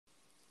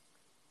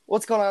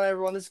What's going on,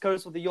 everyone? This is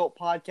Curtis with the Yolt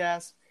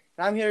Podcast,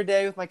 and I'm here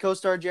today with my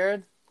co-star,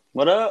 Jared.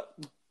 What up?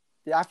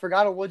 Yeah, I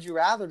forgot a Would You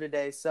Rather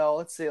today, so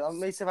let's see. Let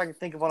me see if I can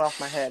think of one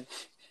off my head.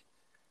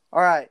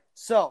 All right,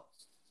 so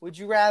would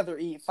you rather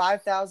eat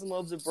 5,000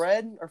 loaves of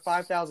bread or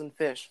 5,000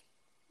 fish?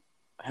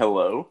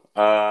 Hello.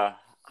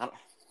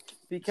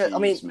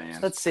 Because, Man.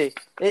 let's see.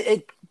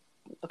 Okay,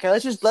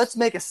 let's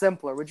make it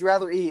simpler. Would you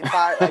rather eat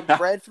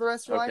bread for the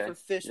rest of your life or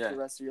fish for the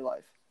rest of your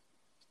life?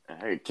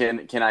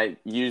 Can I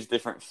use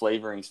different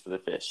flavorings for the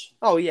fish?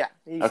 Oh, yeah.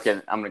 Okay,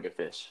 I'm going to go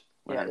fish.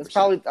 100%. Yeah, it's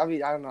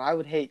probably, I don't know. I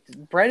would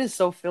hate, bread is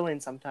so filling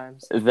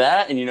sometimes.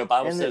 That, and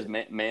Bible says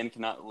man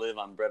cannot live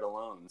on bread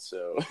alone,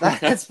 so.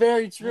 That's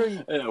very true.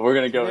 Yeah, we're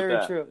going to go with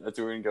that. True. That's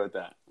where we're going to go with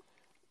that.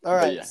 All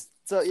right.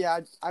 So,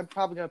 I'm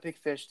probably going to pick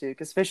fish, too,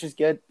 because fish is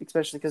good,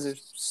 especially because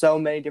there's so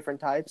many different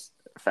types.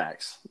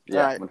 Facts.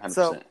 Yeah, right, 100%.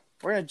 So,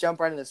 we're going to jump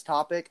right into this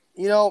topic.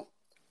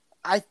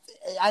 I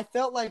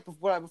felt like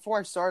before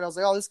I started, I was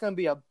like, oh, this is going to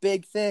be a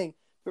big thing.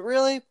 But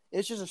really,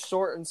 it's just a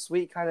short and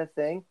sweet kind of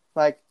thing.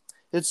 Like,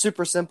 it's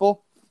super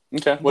simple.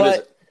 Okay, what is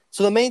it?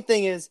 So the main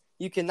thing is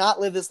you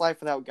cannot live this life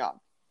without God.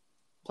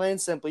 Plain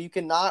and simple. You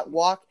cannot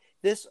walk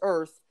this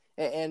earth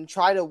and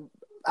try to,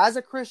 as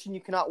a Christian,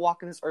 you cannot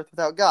walk in this earth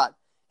without God.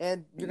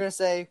 And you're going to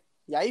say,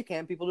 yeah, you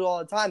can. People do it all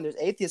the time. There's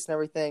atheists and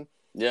everything.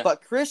 Yeah.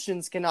 But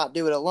Christians cannot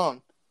do it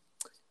alone.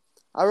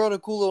 I wrote a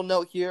cool little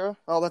note here.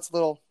 Oh, that's a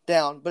little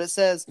down. But it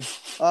says,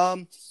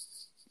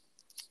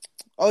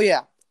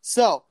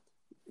 So,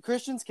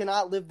 Christians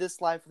cannot live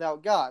this life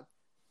without God.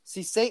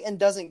 See, Satan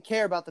doesn't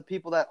care about the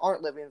people that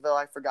aren't living their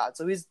life for God.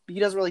 So he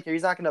doesn't really care.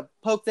 He's not going to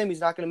poke them. He's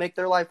not going to make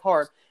their life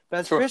hard. But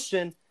as a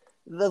Christian,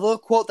 the little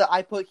quote that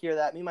I put here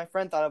that me and my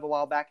friend thought of a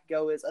while back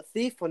ago is, a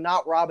thief will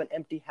not rob an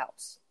empty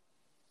house.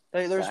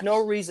 There's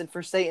no reason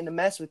for Satan to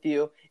mess with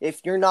you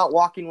if you're not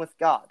walking with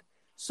God.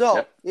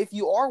 So, if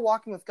you are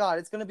walking with God,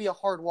 it's going to be a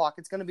hard walk.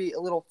 It's going to be a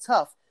little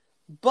tough.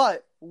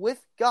 But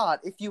with God,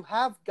 if you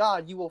have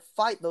God, you will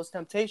fight those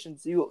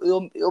temptations.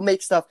 It'll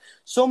make stuff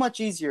so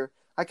much easier.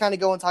 I kind of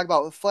go and talk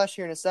about the flesh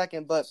here in a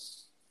second, but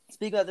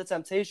speaking of the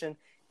temptation,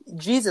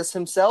 Jesus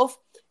himself,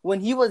 when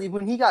he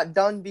got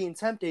done being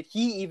tempted,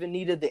 he even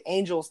needed the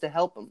angels to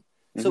help him.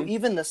 Mm-hmm. So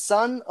even the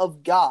Son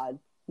of God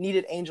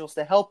needed angels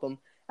to help him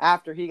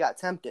after he got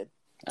tempted.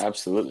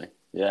 Absolutely,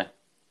 yeah.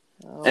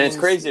 And it's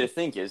crazy to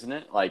think, isn't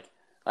it? Like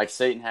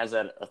Satan has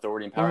that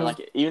authority and power. Mm-hmm.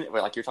 Like even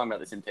like you're talking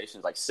about the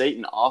temptations, like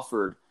Satan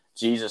offered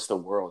Jesus the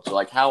world. So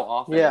like how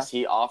often is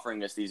he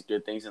offering us these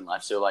good things in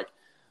life? So like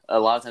a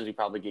lot of times we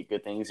probably get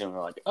good things and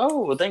we're like,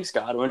 oh, well, thanks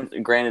God. When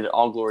granted,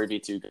 all glory be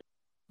to God.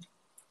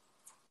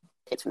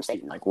 It's from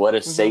Satan. Like what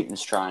if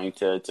Satan's trying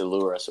to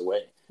lure us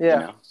away?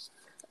 Yeah.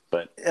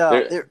 But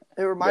it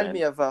reminded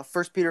me of 1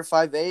 Peter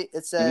 5:8.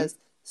 It says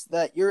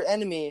that your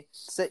enemy,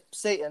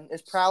 Satan,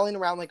 is prowling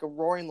around like a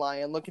roaring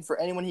lion looking for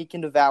anyone he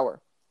can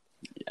devour.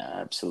 Yeah,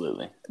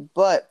 absolutely.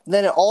 But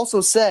then it also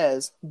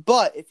says,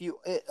 let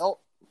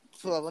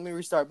me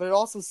restart. But it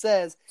also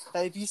says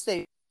that if you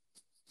stay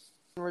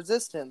and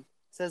resist him,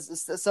 let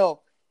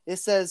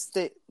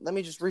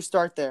me just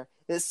restart there.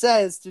 It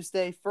says to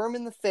stay firm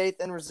in the faith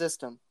and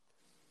resist him.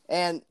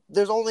 And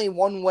there's only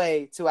one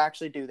way to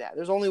actually do that.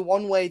 There's only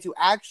one way to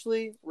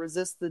actually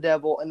resist the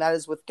devil, and that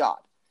is with God.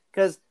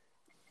 Because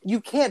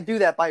you can't do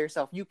that by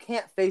yourself. You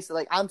can't face it.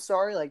 Like, I'm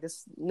sorry, like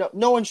this.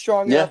 No one's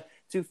strong enough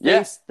to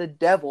face the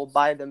devil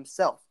by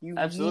themselves. You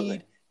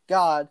need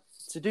God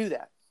to do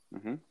that.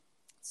 Mm-hmm. Let's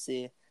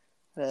see.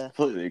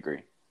 Completely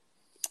agree.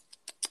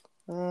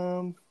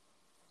 Oh,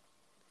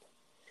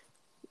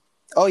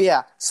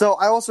 yeah. So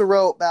I also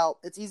wrote about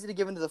it's easy to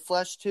give into the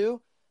flesh, too.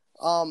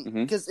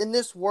 Because in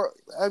this world,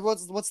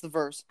 what's the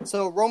verse?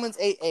 So Romans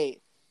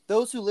 8:8.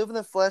 Those who live in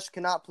the flesh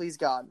cannot please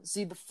God.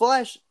 See, the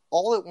flesh,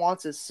 all it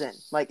wants is sin.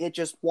 Like, it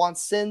just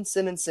wants sin,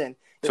 sin, and sin.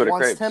 It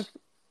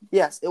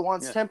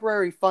wants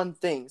temporary fun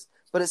things.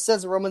 But it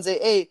says in Romans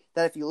 8:8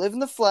 that if you live in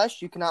the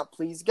flesh, you cannot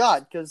please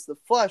God because the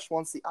flesh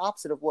wants the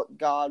opposite of what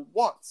God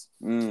wants.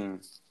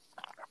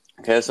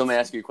 Okay, so let me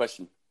ask you a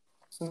question.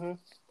 Mm-hmm.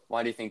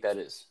 Why do you think that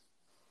is?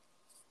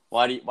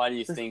 Why do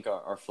you think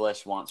our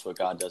flesh wants what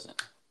God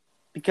doesn't?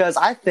 Because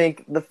I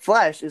think the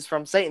flesh is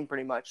from Satan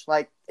pretty much.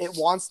 Like, it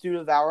wants to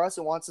devour us.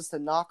 It wants us to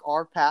knock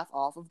our path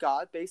off of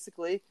God.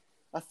 Basically,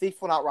 a thief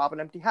will not rob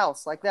an empty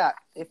house like that.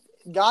 If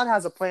God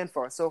has a plan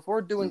for us. So if we're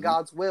doing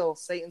God's will,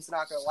 Satan's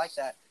not going to like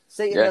that.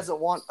 Satan doesn't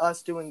want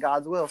us doing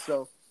God's will,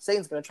 so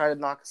Satan's going to try to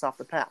knock us off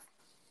the path.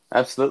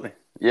 Absolutely.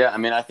 Yeah, I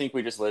mean, I think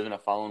we just live in a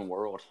fallen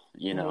world,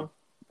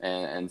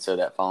 and so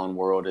that fallen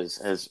world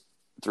has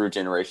through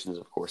generations,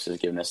 of course, has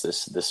given us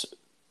this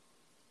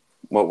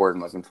what word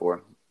I'm looking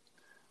for?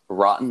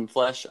 Rotten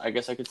flesh, I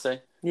guess I could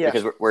say. Yeah.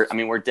 Because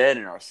we're dead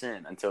in our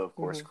sin until, of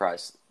course,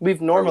 Christ.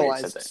 We've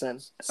normalized sin.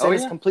 Sin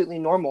is completely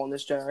normal in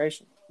this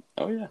generation.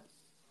 Oh, yeah.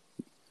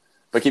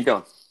 But keep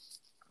going.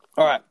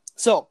 All right.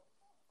 So,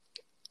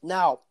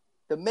 now,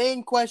 the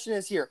main question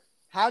is here.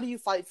 How do you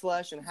fight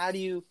flesh and how do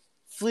you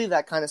flee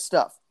that kind of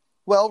stuff?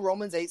 Well,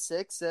 Romans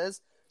 8:6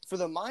 says, for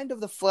the mind of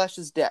the flesh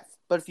is death.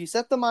 But if you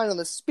set the mind on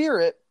the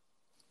spirit,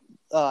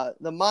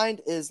 the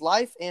mind is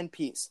life and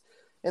peace.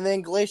 And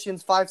then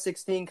Galatians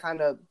 5:16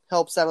 kind of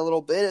helps that a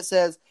little bit. It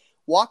says,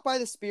 walk by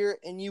the Spirit,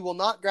 and you will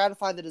not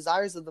gratify the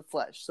desires of the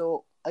flesh.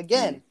 So,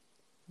 again,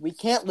 we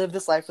can't live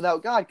this life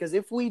without God, because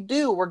if we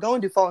do, we're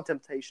going to fall in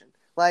temptation.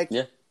 Like,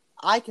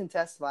 I can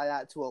testify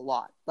that to a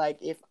lot. Like,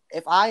 if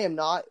I am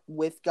not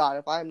with God,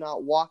 if I am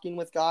not walking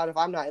with God, if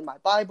I'm not in my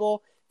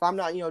Bible, if I'm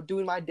not,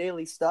 doing my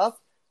daily stuff,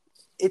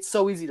 it's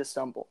so easy to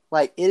stumble.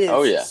 Like, it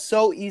is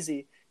so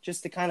easy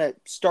just to kind of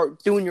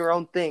start doing your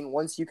own thing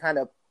once you kind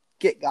of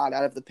get God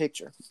out of the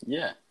picture.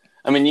 Yeah.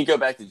 I mean, you go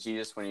back to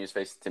Jesus when he was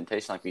facing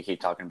temptation, like we keep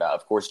talking about.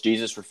 Of course,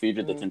 Jesus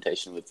refuted the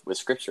temptation with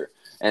Scripture.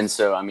 And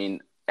so, I mean,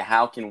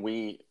 how can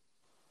we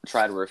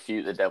try to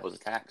refute the devil's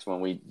attacks when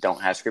we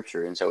don't have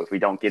Scripture? And so if we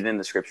don't get in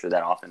the Scripture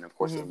that often, of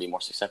course, it'll be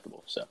more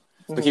susceptible. So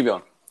but keep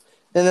going.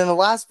 And then the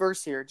last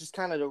verse here, just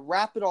kind of to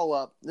wrap it all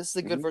up. This is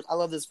a good verse. I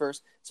love this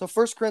verse. So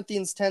 1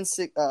 Corinthians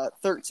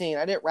 10:13.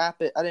 I didn't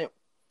wrap it. I didn't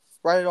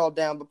write it all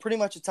down, but pretty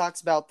much it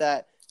talks about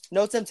that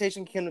no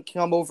temptation can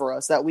come over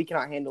us that we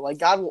cannot handle. Like,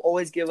 God will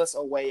always give us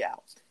a way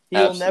out. He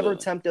will never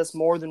tempt us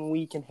more than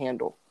we can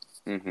handle.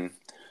 Mm-hmm.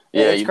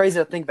 Yeah, it's crazy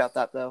to think about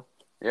that, though.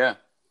 Yeah.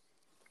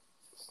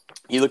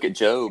 You look at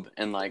Job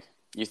and, like,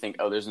 you think,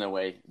 oh, there's no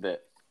way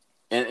that...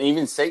 And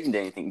even Satan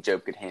didn't think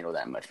Job could handle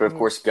that much. But, of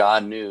course,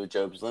 God knew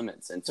Job's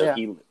limits. And so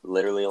he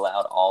literally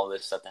allowed all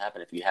this stuff to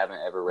happen. If you haven't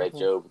ever read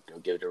Job, go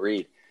give it a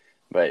read.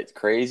 But it's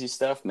crazy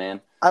stuff,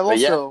 man. I've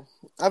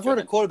heard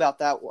a quote about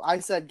that. I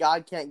said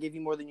God can't give you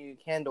more than you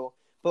can handle.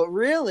 But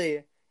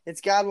really, it's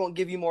God won't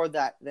give you more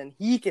than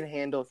he can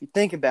handle if you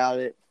think about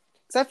it.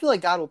 Because I feel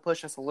like God will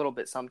push us a little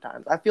bit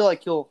sometimes. I feel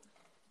like to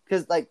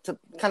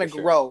kind of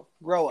grow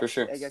us,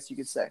 I guess you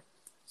could say.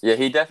 Yeah,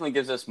 he definitely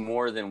gives us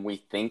more than we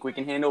think we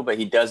can handle, but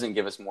he doesn't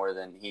give us more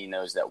than he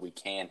knows that we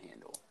can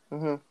handle.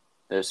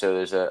 Mm-hmm. So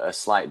there's a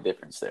slight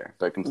difference there,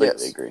 but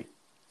completely agree.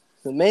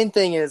 The main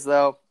thing is,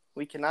 though,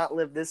 we cannot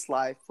live this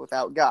life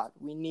without God.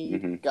 We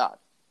need God,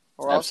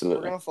 or else we're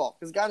going to fall.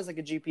 Because God is like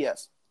a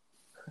GPS.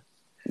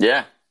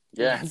 Yeah.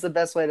 That's the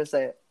best way to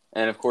say it.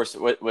 And, of course,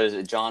 what is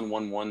it, John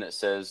 1:1 that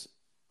says,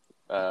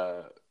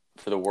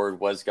 for the Word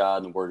was God,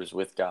 and the Word was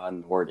with God,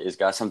 and the Word is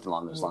God, something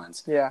along those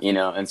lines. Yeah.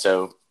 And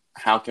so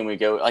how can we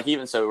go, like,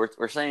 even so,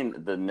 we're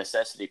saying the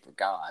necessity for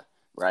God,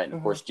 right? And,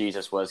 of course,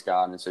 Jesus was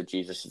God, and so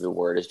Jesus is the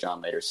Word, as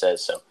John later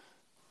says. So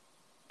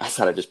I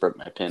thought I just broke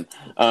my pen.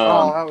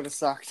 That would have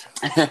sucked.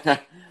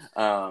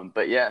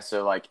 But yeah,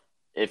 so like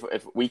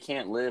if we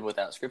can't live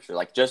without Scripture,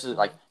 like just as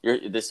like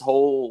this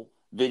whole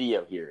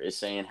video here is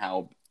saying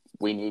how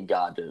we need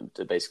God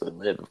to basically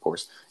live, of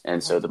course,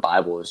 and so the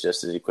Bible is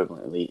just as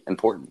equivalently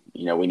important.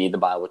 We need the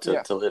Bible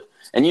to live.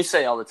 And you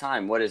say all the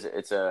time, what is it?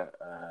 It's a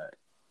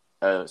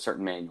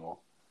certain manual.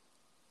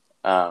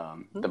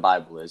 The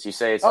Bible is. You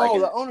say it's like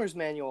the owner's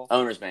manual.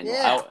 Owner's manual.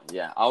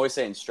 I always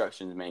say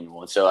instructions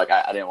manual, and so like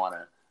I didn't want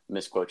to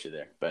misquote you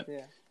there, but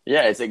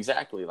yeah, it's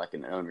exactly like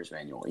an owner's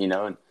manual,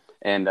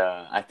 and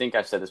I think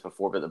I've said this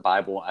before, but the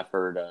Bible I've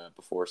heard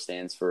before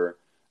stands for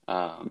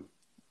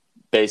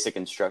basic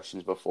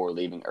instructions before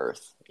leaving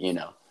Earth.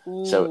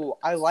 Ooh, so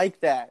I like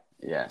that.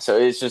 Yeah, so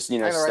it's just I'm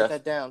gonna stuff, write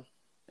that down.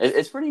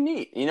 It's pretty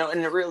neat, and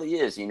it really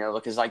is,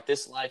 because like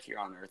this life here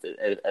on Earth,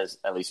 as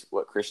at least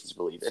what Christians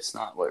believe, it's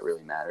not what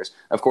really matters.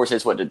 Of course,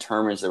 it's what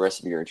determines the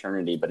rest of your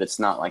eternity, but it's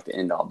not like the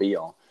end all be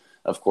all.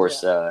 Of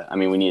course, I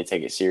mean, we need to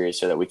take it serious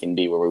so that we can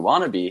be where we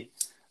want to be.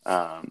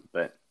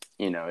 But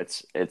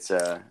it's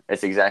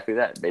exactly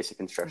that,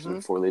 basic instruction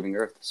before leaving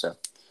Earth. So,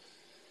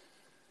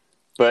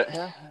 but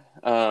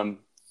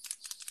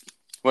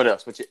what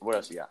else? What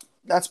else you got?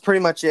 That's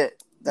pretty much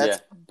it.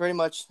 That's pretty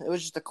much. It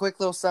was just a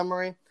quick little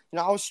summary.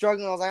 I was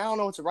struggling. I was like, I don't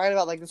know what to write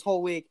about like this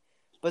whole week.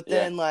 But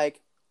then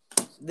like,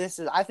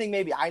 I think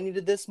maybe I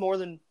needed this more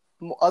than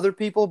other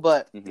people.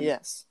 But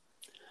yes.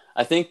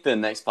 I think the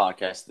next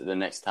podcast, the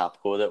next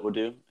topical that we'll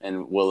do,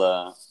 and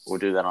we'll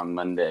do that on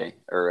Monday,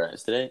 or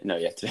is today? No,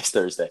 today's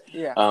Thursday.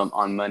 Yeah.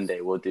 On Monday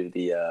we'll do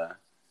the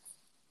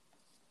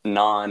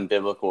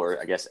non-biblical,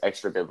 or I guess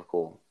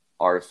extra-biblical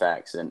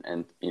artifacts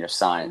and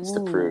science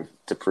to prove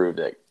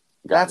that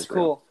God is real.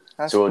 Cool.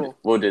 That's so cool.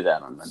 We'll do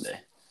that on Monday.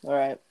 All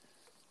right.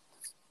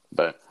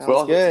 But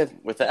Sounds good.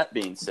 With that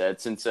being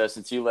said,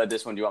 since you led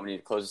this one, do you want me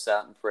to close us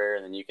out in prayer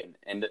and then you can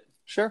end it?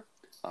 Sure.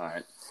 All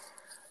right.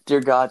 Dear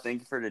God,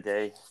 thank you for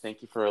today.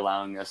 Thank you for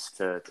allowing us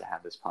to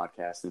have this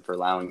podcast and for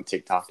allowing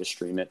TikTok to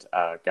stream it.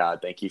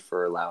 God, thank you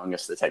for allowing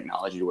us the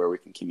technology to where we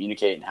can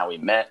communicate and how we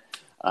met.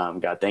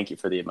 God, thank you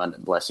for the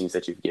abundant blessings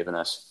that you've given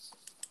us.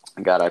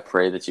 God, I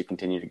pray that you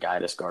continue to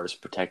guide us, guard us,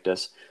 protect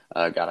us.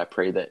 God, I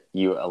pray that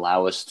you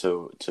allow us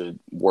to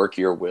work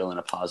your will in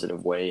a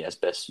positive way as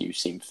best you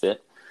seem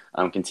fit.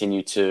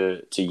 Continue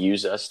to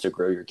use us to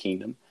grow your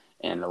kingdom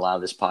and allow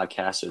this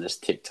podcast or this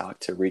TikTok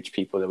to reach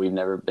people that we've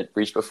never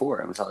reached before.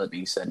 And with all that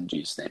being said, in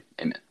Jesus' name,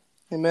 amen.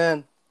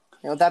 Amen.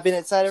 And with that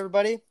being said,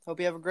 everybody, hope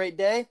you have a great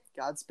day.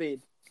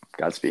 Godspeed.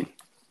 Godspeed.